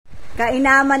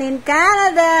Kainaman in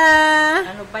Canada.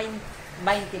 Ano ba yung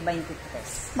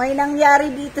 2023? May nangyari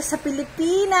dito sa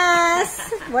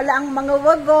Pilipinas. Wala ang mga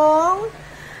wagong.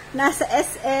 Nasa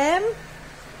SM.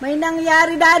 May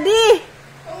nangyari, Daddy.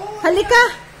 Halika.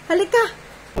 Halika.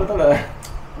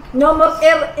 No more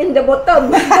air in the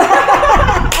bottom.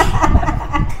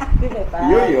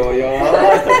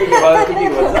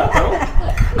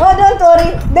 Oh, don't worry.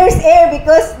 There's air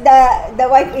because the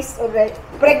wife is already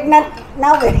pregnant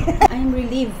now. I'm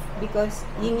relieved because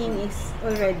Ying is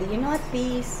already, at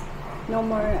peace. No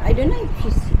more. I don't know if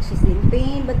she's in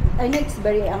pain, but I know it's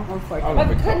very uncomfortable.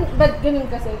 But ganun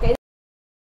kasi.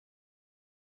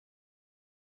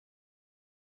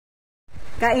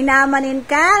 Kainaman in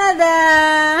Canada.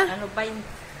 Ano ba yung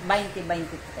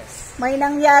 2023? May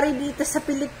nangyari dito sa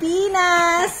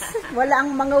Pilipinas. Wala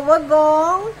ang mga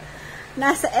wagong.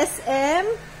 Nasa SM.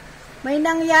 May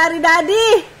nangyari,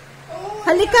 Daddy.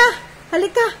 Halika.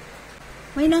 Halika.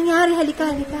 May nangyari.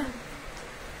 Halika, halika.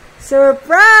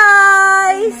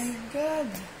 Surprise! Oh my God.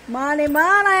 Money,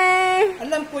 money.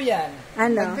 Alam ko yan.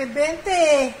 Ano? Nagbe-20.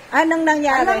 Anong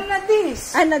nangyari? Alam na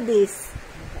this. Ano this?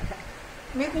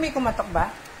 May kumatok ba?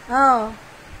 Oh.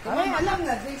 Ay, alam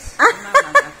na this.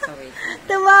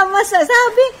 Tumama sa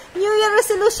sabi, New Year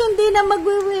resolution di na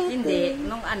magwi-wait. Hindi,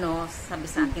 nung sabi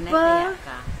sa akin, ay kaya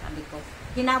ka. Sabi ko,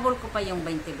 hinabol ko pa yung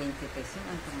 20-20 pesos, yung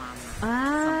ang tumama.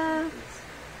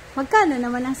 Magkano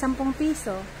naman ang 10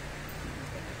 piso?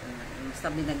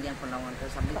 Sabi, binagyan ko lang ito.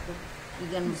 Sabi ko,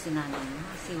 bigyan mo si nanay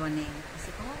mo, si Waning. Kasi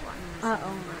kawawa naman siya.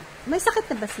 Oo. May sakit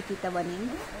na ba si Tita Waning?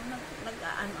 Oo,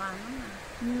 nag-ano-ano na.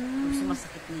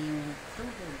 Sumasakit na yung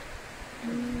tuhod.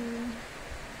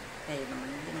 Kaya naman,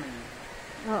 hindi naman.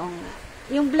 Oo nga.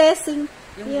 Yung blessing,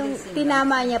 yung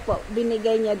tinama niya po,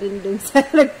 binigay niya din dun sa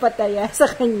nagpataya sa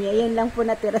kanya. Yan lang po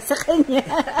natira sa kanya.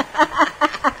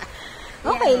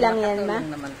 Okay lang yan, ma.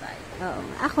 Naman tayo. Oo.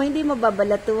 Ako hindi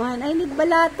mababalatuhan. I need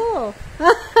balato.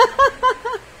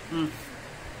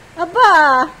 Aba,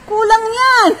 kulang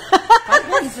yan.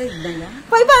 500 na yan?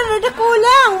 500 na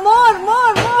kulang.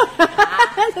 More.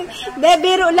 De,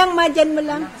 biro lang, ma. Dyan mo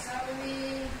lang.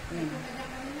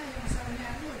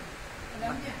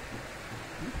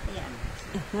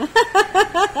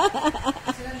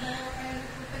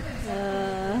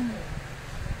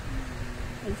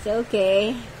 It's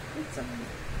okay.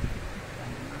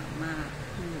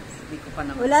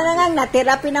 Wala na nga,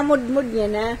 natira pinamudmud niya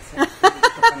na.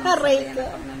 Rico.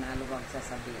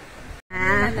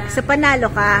 So panalo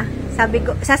ka.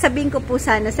 Sasabihin ko po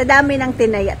sana, sa dami ng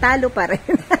tinaya, talo pa rin.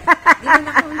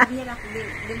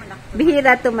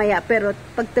 Bihira tumaya, pero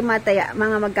pag tumataya,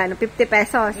 mga magkano? 50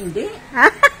 pesos? Hindi.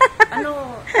 10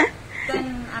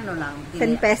 lang.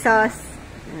 10 pesos.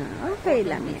 Okay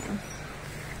lang yan.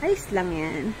 Ayos lang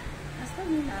yan.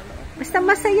 Basta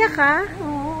masaya ka.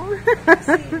 Oo.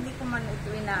 Kasi hindi ko man ito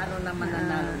inaano na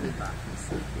mananalo, diba?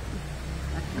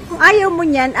 Kung ayaw mo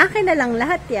niyan, akin na lang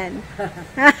lahat yan.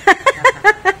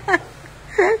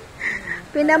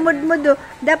 Pinamudmudo.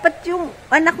 Dapat yung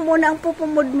anak mo na ang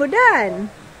pupumudmudan.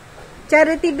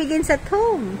 Charity begins at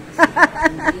home.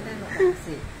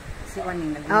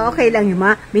 Okay lang yun,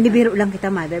 ma. Binibiro lang kita,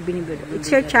 mother. Binibiro.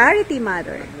 It's your charity,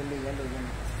 mother.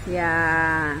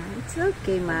 Yeah. It's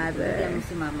okay, mother. Bilangin mo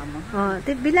si mama mo. Oh,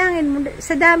 bilangin mo.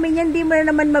 Sa dami niyan, di mo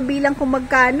na naman mabilang kung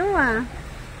magkano,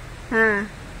 Ha?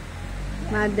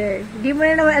 Mother. Di mo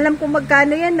na naman alam kung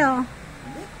magkano yan, no?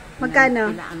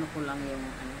 Magkano? Pinaano ko lang yung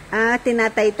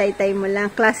Tinatay-tay-tay mo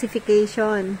lang.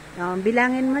 Classification. Oh,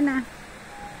 bilangin mo na.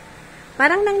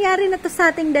 Parang nangyari na to sa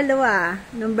ating dalawa,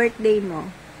 nung birthday mo.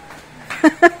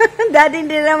 Daddy,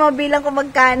 hindi na mabilang kung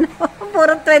magkano.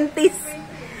 Puro 20s.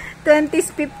 20s,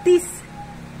 50s.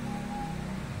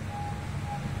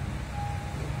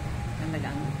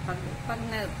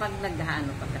 Pag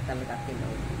naghaano pagka talaga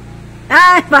Pinoy.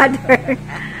 Mother.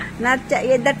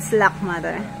 That's luck,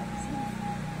 mother.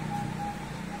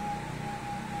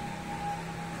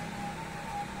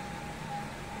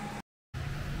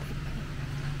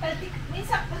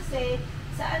 Minsan kasi,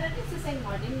 sa St.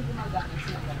 Martin, gumagamit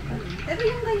sila. Pero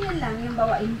yung ganyan lang, yung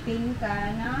bawain pain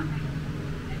ka, na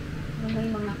yung may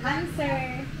mga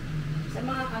cancer, sa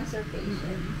mga cancer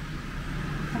patient.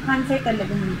 Sa cancer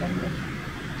talagang maganda siya.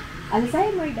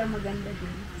 Alzheimer daw maganda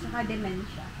din. Saka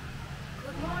dementia.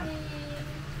 Good morning.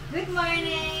 Good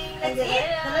morning. Let's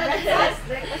eat.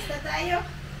 Breakfast na tayo.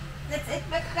 Let's eat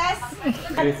breakfast.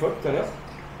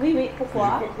 Wait,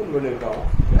 pourquoi?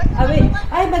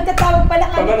 Ay, magtatawag pala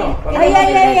kami. Ay.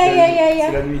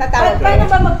 Tatawag. Paano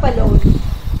ba magpa-load?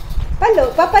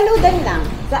 Papaloadan lang.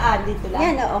 Saan? Dito lang?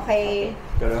 Yan, okay.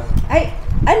 Ay,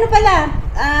 ano pala?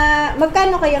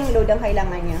 Magkano kayang load ang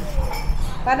kailangan niya?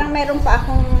 Parang meron pa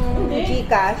akong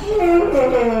Gcash.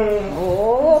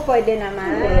 Oo, pwede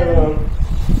naman.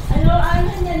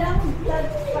 Ano niya lang,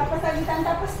 papasagitan.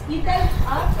 Tapos, you tell,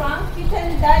 Frank, you tell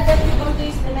Dad that you're going to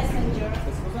use the messenger.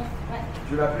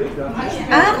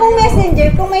 Kung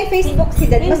messenger, kung may Facebook si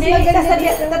Dad, mas Hindi,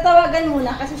 maganda. tatawagan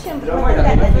muna kasi syempre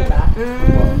matanda na, di ba?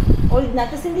 Old na,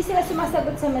 tapos hindi sila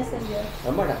sumasagot sa messenger.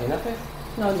 Maman, elle n'a rien à faire.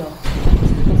 No. C'est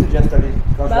comme c'est déjà installé.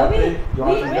 Quand je Bah vais oui, appeler, il y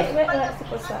aura un truc là. wait, c'est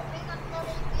pour ça.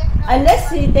 Unless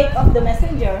you take off the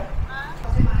messenger.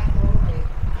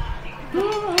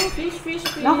 Fish.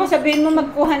 Naku, sabihin mo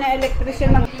magkuha na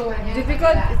electrician.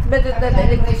 Difficult, it's better than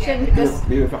electrician because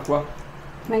Mais il veut faire quoi?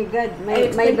 My God,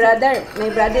 my brother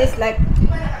is like,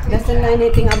 doesn't know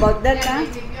anything about that, ha?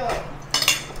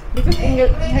 Because in your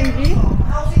Henry,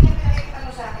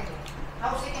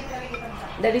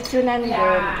 dari Chunan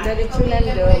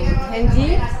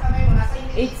Henry,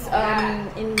 it's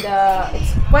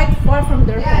it's quite far from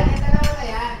their home.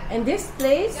 And this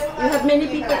place, you have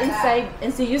many people inside,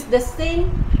 and so use the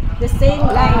same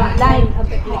line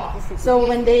of electricity. So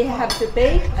when they have to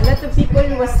pay, a lot of people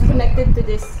was connected to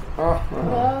this.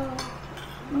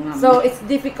 So it's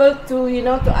difficult to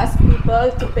to ask people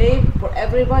to pay for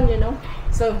everyone,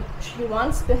 So she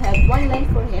wants to have one line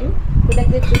for him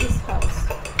connected to his house.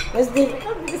 It's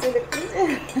difficult because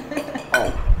electricity.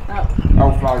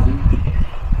 How far is it?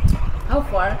 How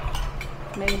far?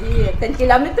 Maybe 10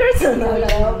 kilometers?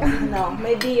 No,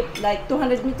 maybe like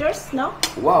 200 meters, no?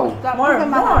 Wow! More.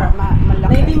 Malaki.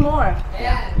 Maybe more.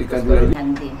 You can do it.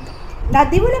 Hindi.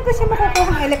 Dati wala pa siya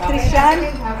makukuha ng electrician.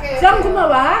 Saan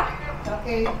gumawa?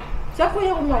 Siya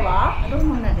kuya gumawa? Doon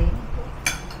mo na rin.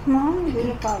 No,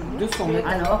 hindi na pa. 200 mètres.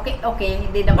 Ano, okay.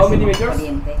 Hindi naman How siya many meters?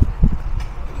 kuryente.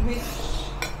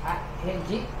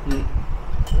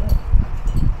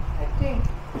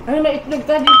 Ay, may itlog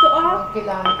ka dito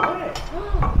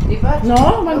Diba?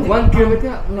 No, 1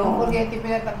 kilometer? No. Kuryente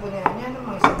pinatakbo niya. Yan ang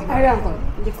mga isang Alam ko.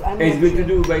 Hindi ko ano. And it's going to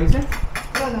do by himself?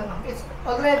 No. It's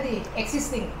already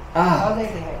existing.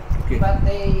 Okay. But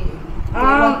they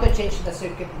want to change the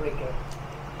circuit breaker.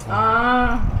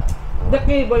 The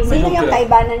cable. Sino yung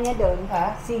kaibanan niya doon?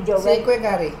 Ha? Si Si Joel. Kuya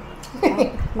Gary.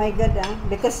 My God,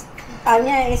 Because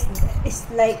Anya is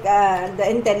like the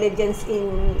intelligence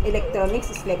in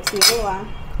electronics is like zero,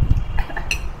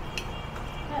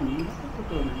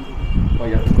 Oh,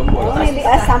 il y a tout comme moi. Oh, maybe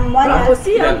someone else.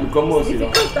 Il y a tout comme moi aussi là.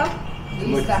 Difficult,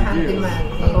 He is the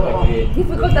handyman.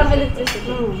 Difficult ang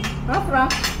electricity. Frank?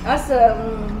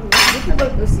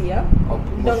 Difficult to see,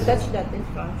 Don't touch that in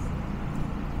France.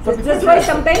 That's why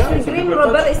sometimes the green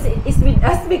rubber is with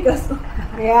us because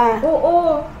Yeah.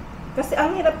 Oo. Kasi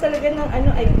ang hirap talaga ng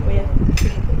kuya.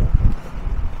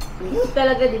 Hirap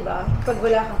talaga, di ba? Pag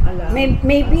wala kang alam.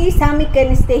 Maybe Sammy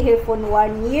can stay here for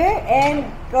 1 year and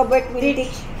Robert will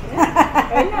teach.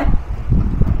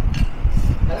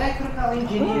 Electrical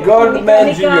engineer.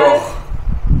 Goldman Junior.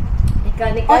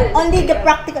 Mechanical. Only the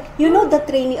practical. You know the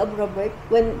training of Robert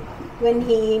when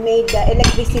he made the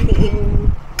electricity in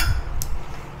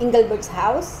Engelbert's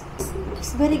house?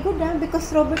 It's very good,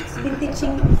 because Robert's been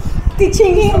teaching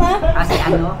him, Kasi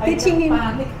ano? Teaching him.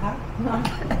 Panic, ha?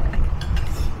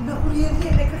 The kuryente,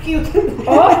 nagka-cute.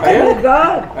 Oh my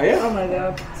God! Ayan? Oh my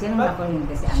God. Sino na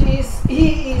kuryente si ano?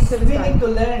 He is willing to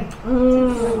learn.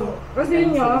 Kasi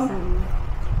yun yung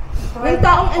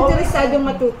taong interesadong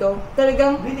matuto,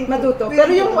 talagang matuto.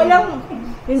 Pero yung walang,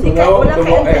 hindi ka, walang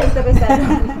ka-interesado.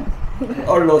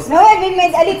 Or lost. No, we made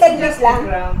a little bit lang.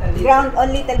 Ground on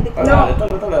little bit. Ah, ito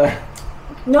na.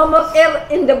 No more air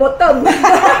in the bottom.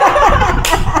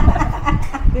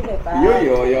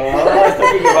 Yo.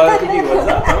 Talking about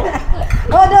that, no?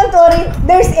 Oh, don't worry.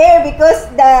 There's air because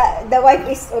the wife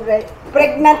is already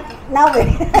pregnant now. We're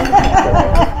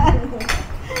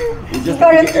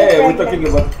Currently talking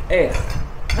about air.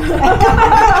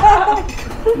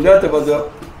 Not about the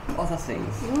other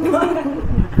things.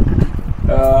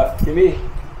 Kimi,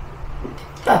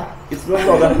 it's not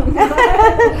all.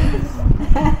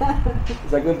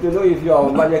 I want to know if you are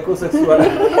maniaco-sexual.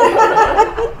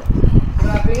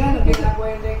 Grabe nga, nagkita ko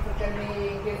yung electrical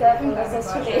ni...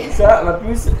 Ça, ma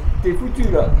puce, t'es foutu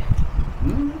là.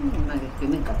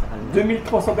 Nagpimig ka sa kanila.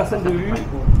 2300 personnes de vues.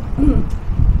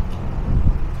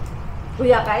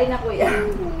 Kuya, kain na kuya.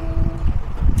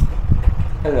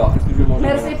 Alors, qu'est-ce que je vais manger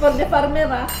Merci for the farmer,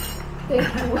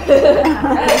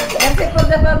 Merci for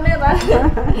the farmer,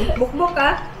 Bukbuk,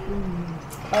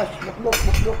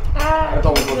 Bukbuk.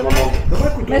 Attends, maman. Donne-moi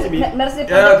un couteau, Simi. Merci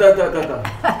for the... Attends.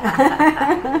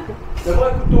 Donne-moi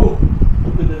un couteau.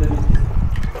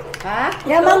 Ha?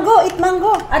 Yeah, mango. Eat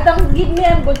mango. At ang give me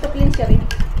ang gold to clean siya rin.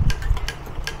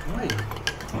 Ouais.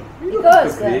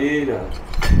 Because...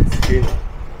 Clean.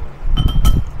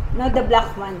 No, the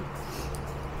black one.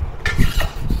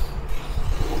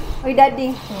 Oy,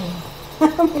 Daddy.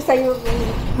 May sayo.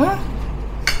 Huh?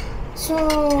 So,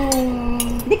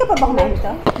 Hindi ka pa ba kumain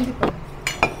ito? hindi pa.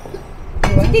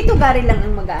 Si Tito Gary lang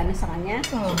ang mag-aano sa kanya.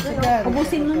 Oh, sige.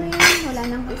 Ubusin mo na yun. Wala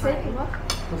nang kakain.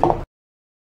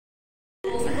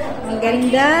 Ang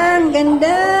ganda, ang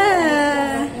ganda.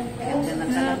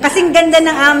 Kasing ganda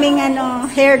ng aming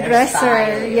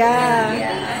hairdresser.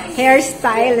 Yeah.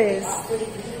 Hairstylist.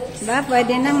 Ba,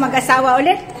 pwede nang mag-asawa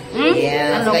ulit?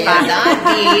 Yes, kaya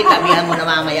dati, tabihan mo na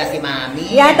mamaya si Mami.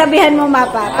 Yeah, tabihan mo,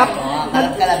 Mapa.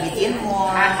 Kalabitin mo.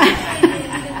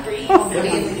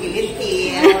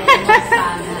 Kilitin.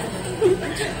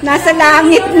 Nasa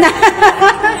langit na.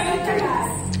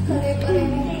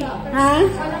 Ha?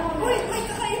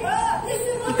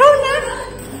 Ikaw na.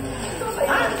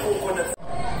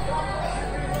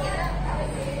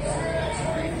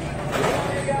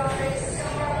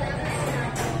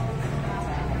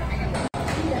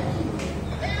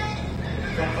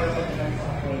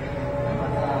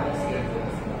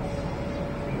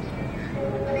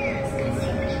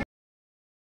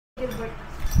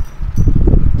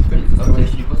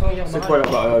 C'est quoi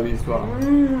l'histoire?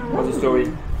 What's the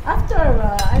story? After,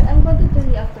 I'm going to tell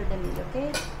you after the meal, okay?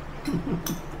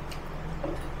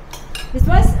 This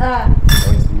was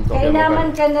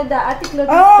Kainaman Canada, Ate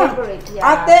Claudia's favorite. Yeah.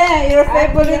 Ate, your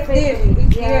favorite dish.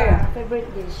 Yeah, favorite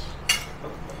dish.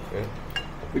 Okay.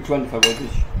 Which one favorite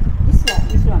dish?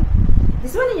 This one.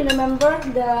 This one, you remember?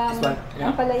 The one,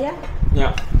 yeah. Ampalaya?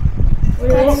 Yeah.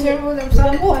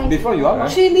 Before you have,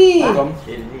 Chili. Come.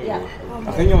 Yeah. À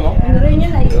Réunion, non? In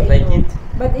Réunion, I like it.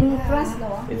 But in France,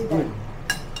 no. It's good.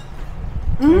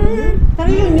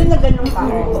 Sarili yun na ganun ka.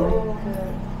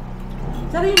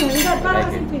 Sarili mo, hindi parang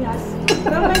sa Pinas.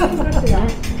 Pero may difference sila.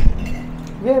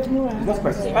 It's not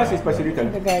spicy. Ah, c'est spicy little.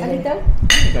 A little?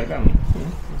 Little, come.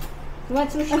 You want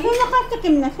sushi? Kasi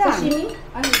nakatikim na siya. Sashimi?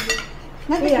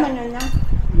 Natikman nyo na.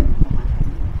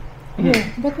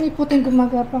 Ba't may puting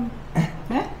gumagapang?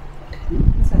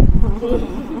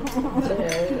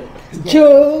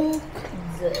 Joke!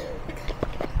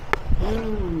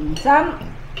 Sam,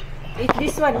 eat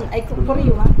this one. I cook for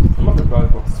you, ha? Comment tu parles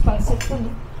pour? Pancit ko,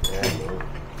 no?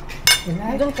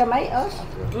 Doon kamay, oh.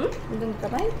 Doon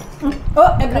kamay.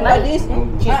 Oh, everybody is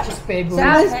Chichi's favorite.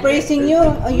 someone's praising you.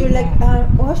 Oh, you're like,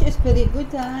 oh, she's very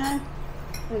good,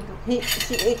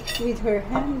 she ate with her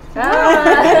hands.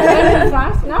 In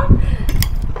France, no?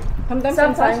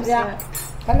 Sometimes, yeah.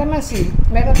 Kalamansi,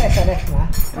 meron tayo sa ref na?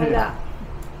 Wala.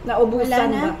 Naubusan Wala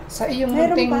na? ba? Sa iyong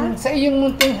Meron munting, pa? sa iyong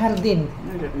munting hardin.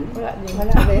 Wala din.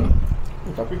 Wala rin.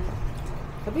 Tapi.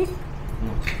 Sabi?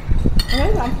 Ano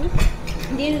lang?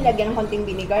 Hindi nilagyan ng konting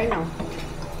vinegar, no?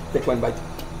 Take one bite.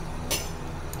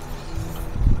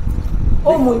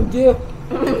 Oh, mon Dieu!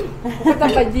 Kata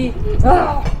pa, G.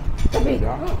 Sabi.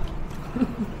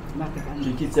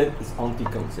 Kiki said it's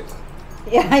anti-cancer.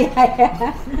 Yeah.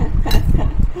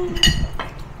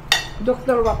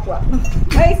 Dr. Wakwa.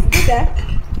 Ay, it's good,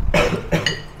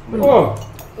 Oh!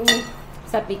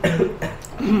 Sabi.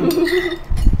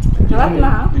 Sarap na,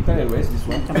 ha? You can always this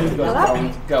one. Sarap. Because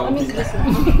I miss this one.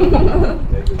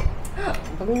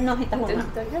 Pag nakita ko na,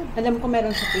 alam ko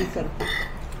meron sa freezer.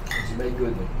 It's very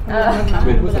good.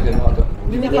 Wait, what's the other?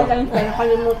 Binigyan lang siya,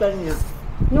 nakalimutan niya.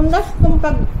 Nung last kong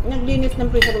pag naglinis ng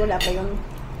freezer, wala pa yun.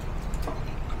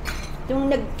 Yung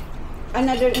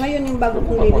ngayon yung bago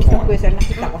kong linis ng freezer,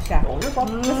 nakita ko siya.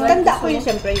 Mas tanda ko yun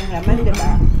siyempre yung laman, di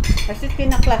ba? Kasi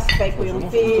kina-classify ko yung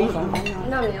fish, yung ano.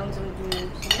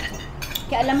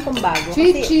 Kaya alam kong bago.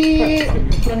 Chichi!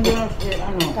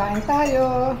 Kain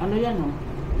tayo. Ano yan, oh?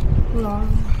 No.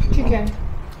 Chicken.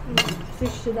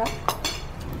 Fish sila.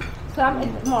 Sam,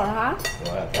 eat more, ha?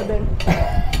 Sabi.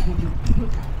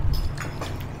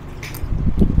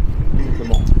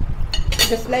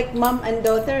 Just like mom and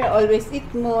daughter, always eat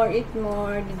more, eat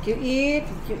more. Did you eat?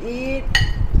 Did you eat?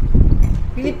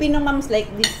 Filipino moms like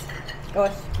this.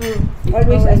 Because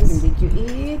always asking, did you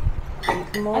eat?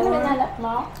 Eat more. Ano minalat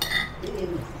mo?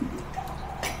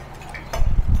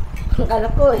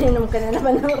 Akala ko, hinom ka na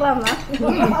naman ng ram, ha?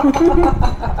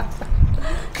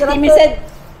 Timmy said,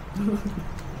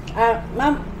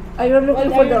 Mom, Are you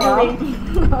looking for the ram?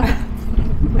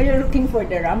 Are you looking for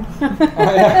the ram?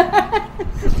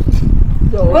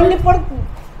 So, Only for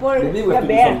Maybe we have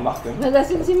to do gabi. some mark.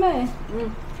 nalasin si Ma, eh.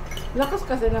 Lakas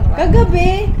kasi ng ram.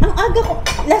 Kagabi, ang aga ko.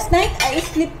 Last night, I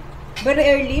sleep very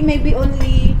early. Maybe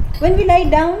only, when we lie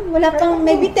down, wala pang,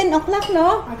 maybe 10 o'clock,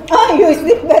 no? Oh, you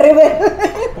sleep very well.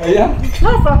 Yeah.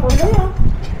 No, proper na.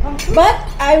 But,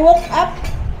 I woke up,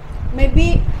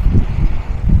 maybe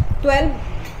 12.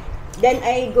 Then,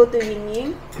 I go to Ying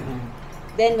Ying.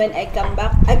 Then when I come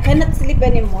back, I cannot sleep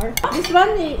anymore. This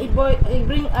one, he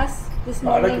bring us this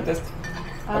I like morning. to test.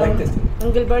 I like testing.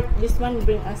 Gilbert, this one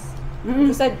bring us.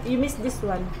 You said you missed this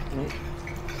one.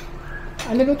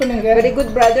 Ano luto ng Very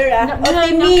good brother, ah. No, no,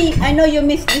 Timmy, I know you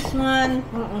missed this one.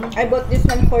 I bought this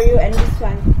one for you and this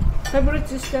one. Favorite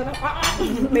sister.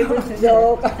 Favorite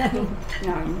joke.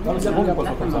 Non, c'est bon du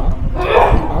poisson comme ça.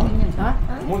 Hein? Huh?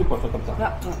 C'est bon du poisson comme ça.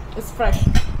 Yeah, it's fresh.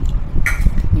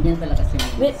 Ganyan talaga si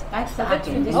Wait, kahit sa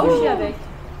akin. This Oh. is Sherry.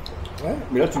 Ouais,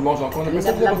 mais là tu manges encore. On appelle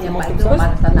ça Love pourquoi tu niya pa manges ito comme ça?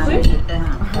 para sa nanay dito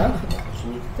ha. Hein?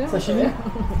 Sashimi?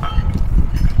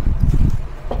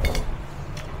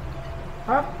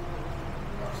 Huh?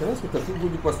 C'est vrai, est-ce que tu as tout le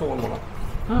goût du poisson au moment là?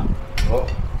 Oh.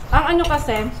 Ang ano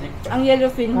kasi, ang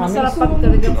yellowfin, masarap pag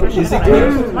talagang fresh. Is it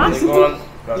Ha? good?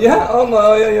 Yeah, oh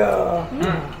my, yeah.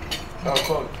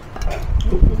 Encore.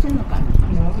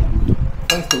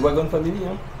 C'est une wagon family,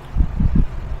 hein.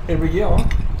 Every year, hein.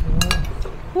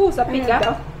 Sapik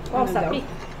ah. Wow, sapik.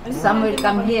 Samuel,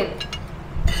 come here.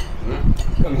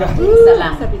 Comme ça. Isa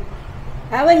lang. Sapik.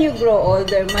 When you grow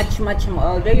older, much more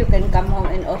older, you can come home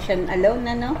in ocean alone,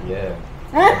 ano? Yeah.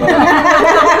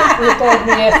 You told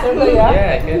me yesterday, ah.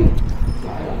 Yeah, I can.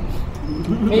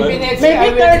 Maybe next year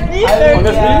Maybe 30,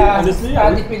 Honestly,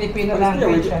 study Filipino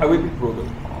language. I will be proud.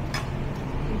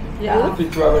 Yeah. If we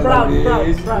travel Proud, like proud,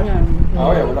 this. proud.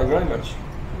 Oh yeah, we like very much.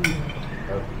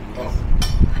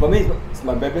 For me, it's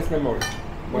my best memory.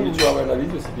 When you travel like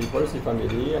this, you see people, see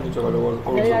family, and you travel all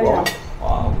over the world.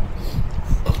 Wow.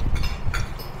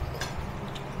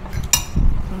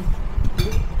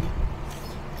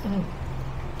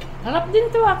 Harap din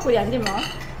to ako yan, di mo?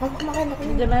 Kumakain ako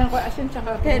Hindi naman ko asin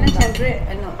tsaka. Kaya na siyempre,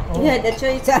 ano, you had a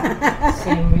choice.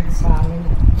 Same with sa amin.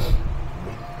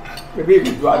 Maybe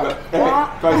we do have a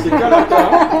tricycle après.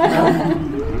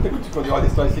 Écoute, tu conduiras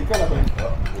des tricycles après.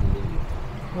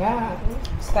 Yeah,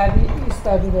 study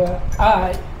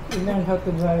you learn how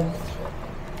to drive.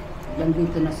 Yan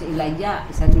dito na si Elijah,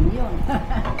 isa din yun.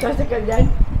 Kasi ka dyan.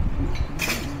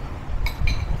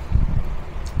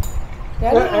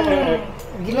 Kaya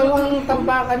ginawang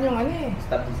tambakan yung ano eh.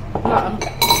 Stop this.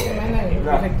 Ano eh,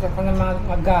 pinagka pa ng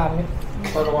mga gamit.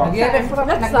 Parang Nag-refrap.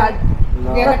 That's sad.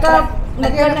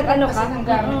 Nag-ano ka?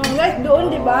 Guys, doon,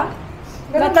 di ba?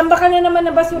 Natamba ka na naman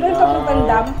ng basura yung papuntang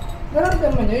dam.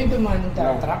 Naramdaman nyo yung dumaan ng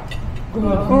truck?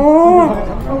 Gumano. Oh!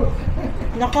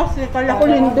 Nakas, kala ko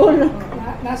lindol.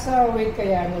 Nasa weight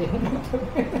kaya na yun.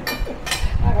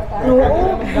 Oo.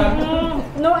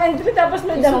 No entry, tapos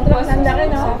may dump truck. Nanda ka,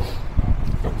 no?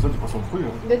 Comme ça, tu passes son fruit.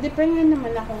 Hein. Depende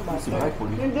naman akong bata. C'est vrai pour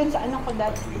lui. Yung doon sa ano ko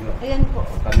dati. Ayan po.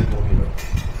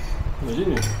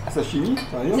 Imagine, sashimi,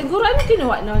 ayun. Siguro anong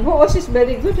kinuha nun? Oo, she's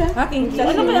very good, ha?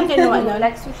 Ano kayang kinuha nun?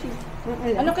 Like sushi.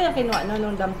 Ano kayang kinuha nun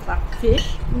nung dump truck?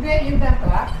 Fish? Hindi, yung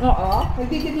truck, Oo.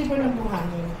 nagdi-deliver ng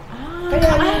buhangin. Ah,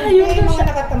 Kaya yun yung siya. mga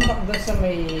nakatambak doon sa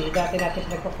may dati natin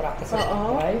nagpa-practice sa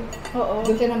Oo. drive. Oo.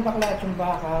 Doon tinambak lahat yung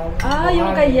bakal.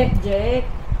 Yung kay Yek.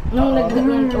 Nung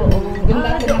nagdagdag oo. Doon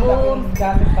natin tinambak doon. yung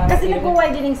gamit para Kasi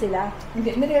nag-widening sila. Hindi,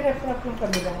 nire-refrap yung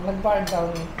kabilang. Nag-bar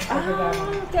down.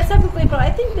 Kaya sabi ko, I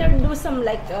think there do some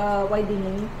like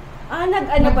widening.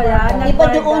 Nag-ano pala, Iba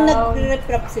nag-bar doon down.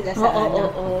 nag-refrap sila sa ano.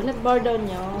 Oo. Nag-bar down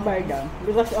nyo. Bar down.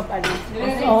 Because of ano.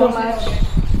 Too much.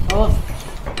 Oh.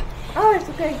 It's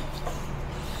okay.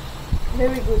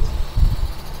 Very good.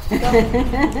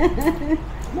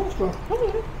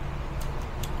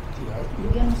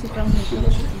 Bigyan mo si Frank nito.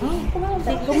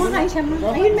 Kumakain siya mo.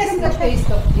 Ayun, meron ka taste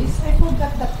of this. I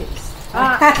forgot the taste.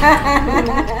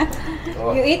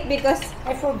 You eat because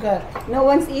I forgot. no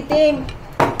one's eating.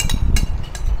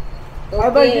 How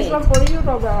about this one for you,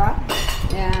 Robert?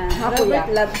 Yeah. Robert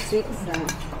loves sweets.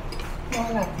 No,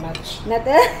 not much. Not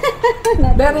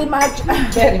Very much.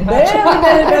 Very much.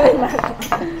 Very much.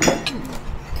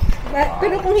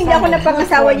 Pero kung hindi ako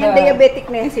napangasawa niya,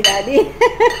 diabetic na yan si Daddy.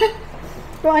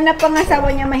 Kung ang napangasawa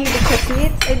niya mahilig sa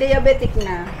sweets, ay diabetic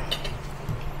na.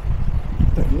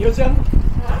 T'as fini aussi, Anne?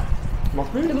 Mange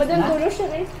plus? Dumadang tulo siya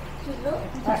eh.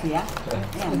 Siya?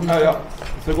 Alors,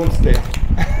 seconde step.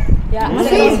 Yeah,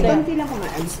 Same. same. Konti lang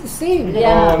kumain. Same.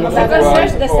 Yeah, Oh, because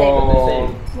there's the same.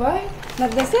 oh. Why?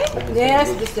 Not the same?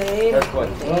 Yes, the same. First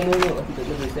one. No, I think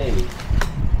it's the same.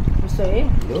 The same?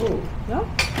 No. No?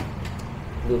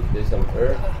 Look, there's some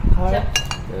herb. Alright.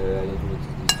 I need to mix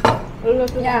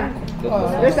this. Yeah. Look,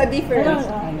 There's a difference.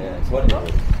 yeah, it's one herb.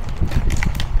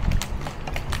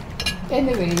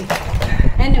 Anyway,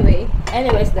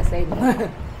 Anyways, the same.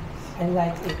 I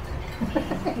like it.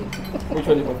 Which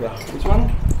one you prefer? Which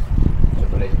one?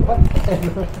 Chocolate.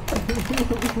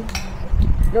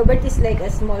 Robert is like a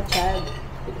small child.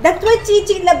 That's why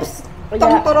Chichi loves Yeah.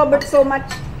 Tom to Robert so much.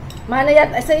 Mana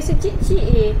yata sa'yo si Chichi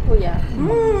eh, kuya.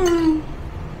 You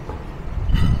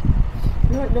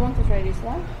want to try this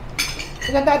one?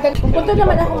 Pupunta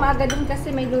naman ako maaga dun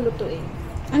kasi may lulutuin.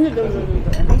 Ano daw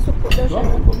lulutuin? May supo daw siya.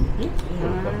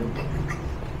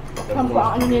 Sampo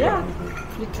ang ano nila?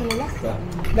 Dito nila?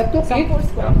 Datuk,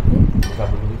 Samples ko.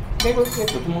 Peux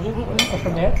tout manger?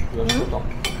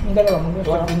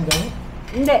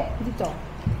 Hindi, dito.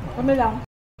 Kami lang.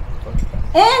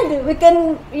 And we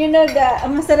can, you know,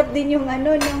 masarap din yung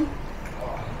ano, yung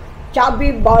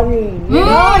chubby bunny. You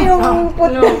know, yung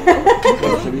put, you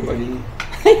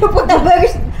put a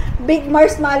very big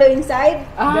marshmallow inside.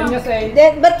 Then you say,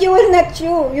 But you will not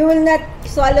chew. You will not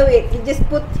swallow it. You just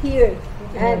put here.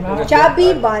 And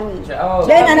chubby bunny.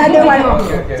 Then another one.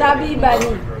 Chubby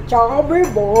bunny. Chubby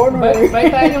bunny. Bay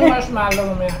tayo yung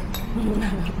marshmallow mamaya.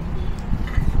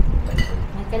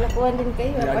 Kalakuhan din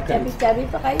kayo. Chubby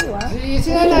pa kayo, ha? Si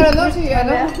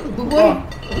Duboy.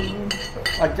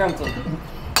 I can't.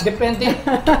 Depende.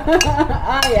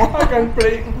 Yeah. I can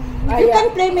play. You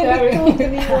can play maybe 2,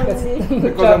 3 only.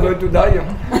 Because I'm going to die.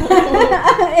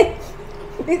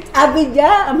 It's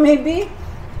Abidja, maybe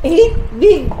 8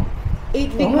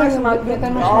 big marshmallow. Ulit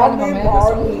tayo marshmallow mamaya.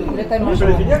 Ulit tayo Je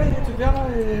peux les finir, marshmallow. tu viens là,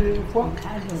 les foies?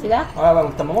 Sila? Ah, bah,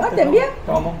 ta maman, Ah, t'aimes bien?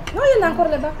 Ta maman. No, yun lang ko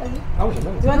ba? Ah oui,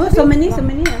 j'aime bien. No, so many.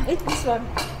 Eat this one.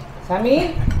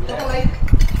 Sami? Ah,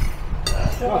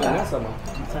 j'aime bien ça, moi.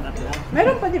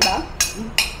 Meron pa, di ba?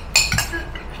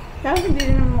 Kaya hindi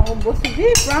rin naman maubos. Sige,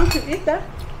 Frank, eat ah.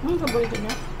 Paborito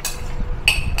niya.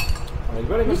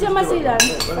 Hindi siya masilan.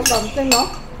 Pagkamtan, no?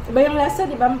 Iba yung lasa,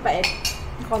 di ba? Mapait.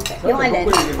 Konti. Yung alin?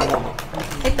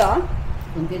 Ito?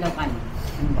 Kunti lang kanin.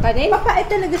 Kanin? Mapait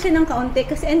talaga siya ng kaunti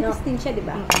kasi intestine siya, di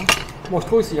ba? Moi, je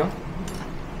trouve aussi, hein.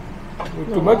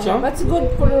 Too much, hein. That's good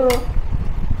for...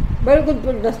 Very good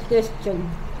for digestion.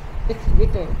 It's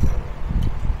bitter.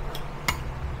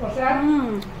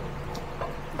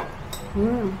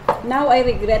 Now I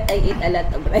regret I eat a lot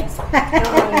of rice.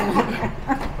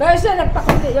 Pero siya,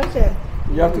 nagpakunti lang siya.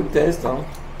 You have to taste, hein.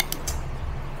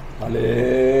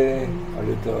 Allez,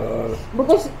 allez, toi.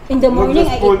 Because in the morning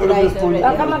I eat rice already.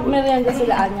 Baka Baka magmerienda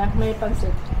sila, Anya. May pansit.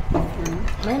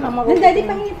 May mamagulit. Daddy,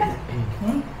 pahingi pa.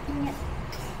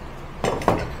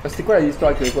 C'était quoi l'histoire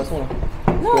avec les poissons, là?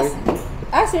 No.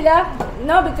 Sila?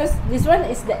 No, because this one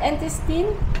is the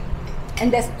intestine and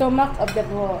the stomach of the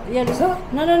yellow.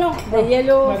 No. The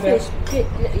yellow fish.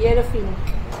 Yellow fin.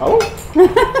 Ah bon?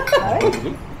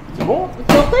 C'est bon?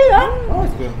 It's okay, huh? Ah,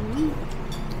 c'est bien.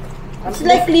 It's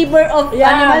like liver of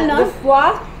animal, no? The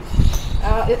foie,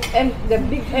 and the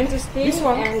big intestine. This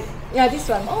one? And, this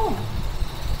one. Oh.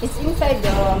 It's inside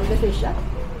the fish, huh?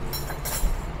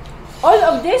 All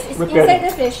of this is inside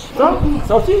the fish.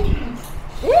 Ça aussi?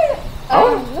 Yeah.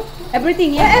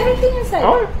 Everything, everything inside.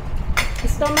 Ah ouais?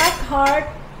 Stomach, heart,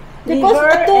 Because liver,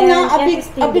 a tuna, and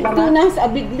intestine, a big diba, tuna has a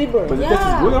big liver. But the taste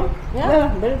is good, hein? Yeah,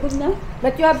 very good na.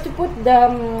 but you have to put the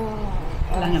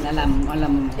Alam mo.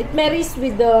 it marries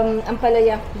with the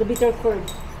ampalaya, the bitter curd.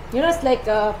 You know, it's like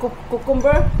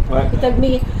cucumber. Ouais. You told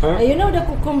me, Huh? you know the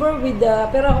cucumber with the,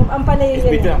 pero ampalaya It's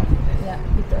yan. bitter. Yeah,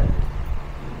 bitter.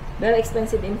 Very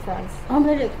expensive in France. Oh,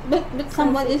 very. But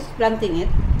someone is planting it.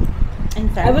 In I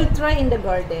France. will try in the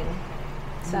garden.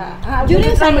 During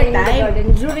in the summertime? garden.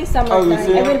 During Ah, summertime. you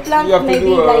see, I will plant you have to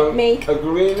maybe do like May. a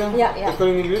green, Yeah. a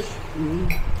green English?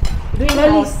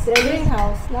 Greenhouse.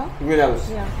 Greenhouse, no? Greenhouse.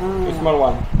 Yeah. A small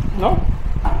one. No?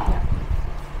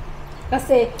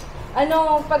 Kasi,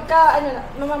 pagka,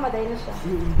 mamamatay na siya.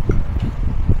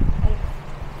 Ay.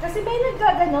 Kasi may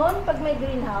nagkaganon pag may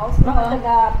greenhouse, mga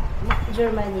taga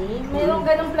Germany, mayroong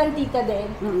ganong plantita din.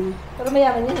 Pero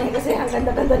mayaman yun eh, kasi ang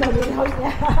ganda-ganda ng greenhouse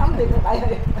niya. Hindi ko kaya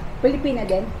yun. Pilipina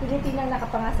din. Pilipinang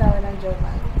nakapangasawa ng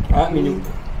German. Ah, mignon.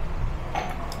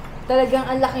 Talagang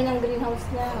ang laki ng greenhouse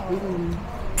niya.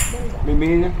 Ganda.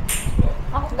 Mignon.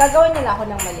 Ako, gagawin nila ako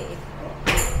ng maliit.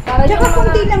 Para Tsaka yung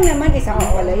kunti lang naman, isang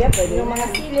palaya pwede. Yung mga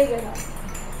sili, gano'n.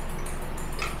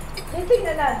 Yung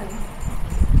tingnan natin.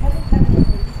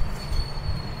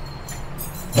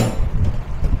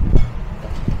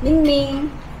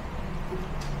 Ming.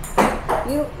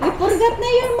 You forgot na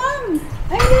your mom.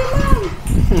 I'm your mom.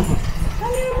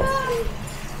 I'm your mom.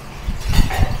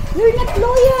 You're not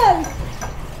loyal.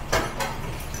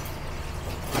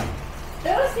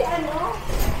 Pero si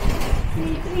si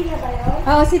Trina ba yun?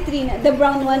 Oh, si Trina. The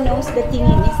brown one knows the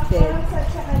tingin is dead. Parang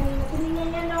sa kanina. Tinignan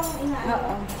niya nung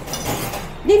Oo.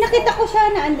 Di nakita ko siya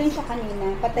na andun siya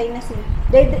kanina. Patay na si...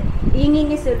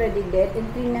 Yinging is already dead. And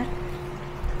Trina...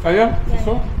 Ah, yeah? C'est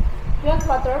ça? You want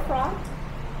water from?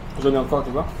 J'en ai encore, tu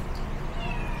vois?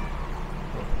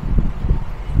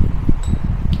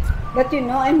 But you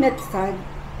know, I'm not sad.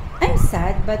 I'm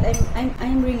sad, but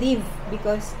I'm relieved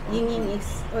because Ying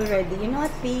is already,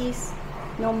 at peace.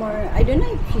 No more. I don't know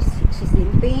if she's in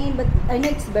pain, but I know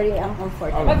it's very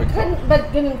uncomfortable. But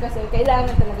ganun kasi,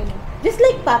 kailangan talaga nun. Just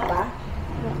like Papa,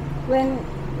 when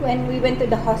we went to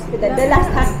the hospital, the last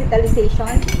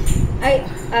hospitalization, I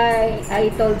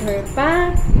told her, Pa,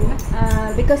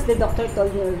 because the doctor told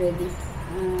me already,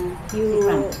 you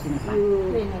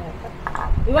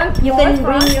can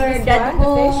bring your dad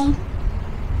home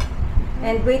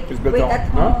and wait at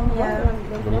home. Yeah.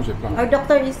 Our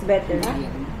doctor is better,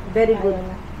 very good.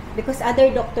 Because other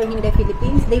doctor in the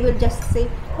Philippines, they will just say,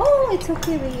 oh, it's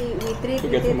okay, we treat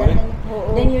it,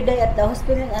 then you die at the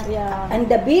hospital,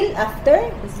 and the bill after,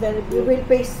 you will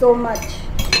pay so much.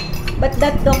 But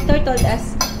that doctor told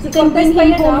us, you can bring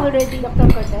him home already. Dr.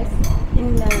 Cortez?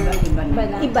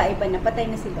 Iba na,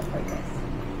 patay na si Dr. Cortez.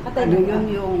 Ano yun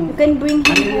yung... You can bring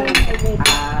him home already.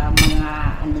 Mga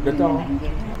ano yun Ito. na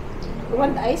nandiyan. You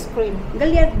want ice cream?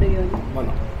 Gallardo yun.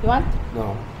 Ano? You want?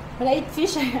 No. When I eat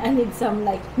fish, I need some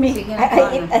like... Sige, I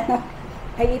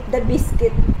eat the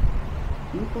biscuit.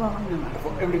 Yung kuha ko naman. For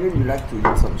everything you like to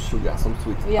eat some sugar, some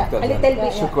sweet. Yeah, After a that. little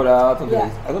bit. Chocolate, Yeah.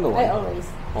 I don't know why. I always.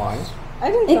 Why? I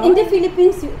don't know. In the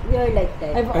Philippines, we are like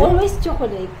that. I've always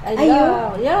chocolate. I Are you?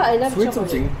 love. Yeah, I love Sweet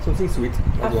chocolate. something sweet.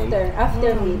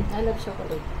 After me. I love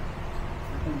chocolate.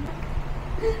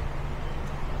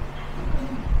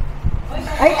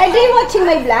 Are they watching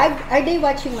my vlog? Are they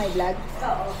watching my vlog?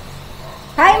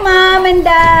 Hi, Mom and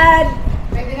Dad!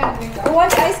 Pwede lang. You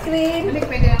want ice cream?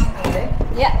 Pwede lang.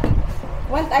 Yeah.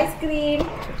 Want ice cream?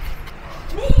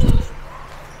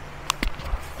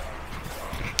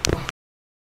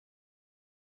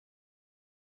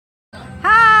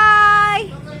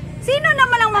 Hi! Sino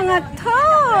naman ang mga to?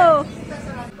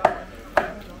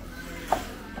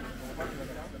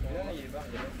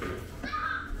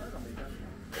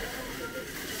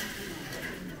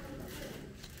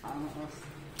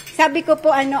 Sabi ko po,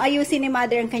 ayusin ni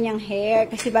Mother ang kanyang hair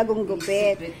kasi bagong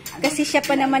gupit. Kasi siya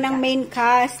pa naman ang main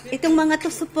cast. Itong mga to,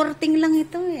 supporting lang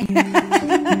ito eh.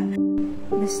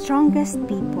 The strongest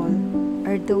people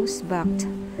are those backed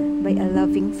by a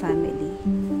loving family.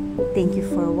 Thank you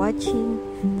for watching.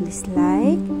 Please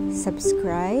like,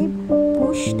 subscribe,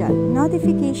 push the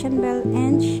notification bell,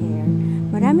 and share.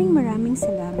 Maraming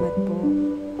salamat po.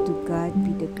 To God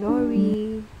be the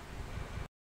glory.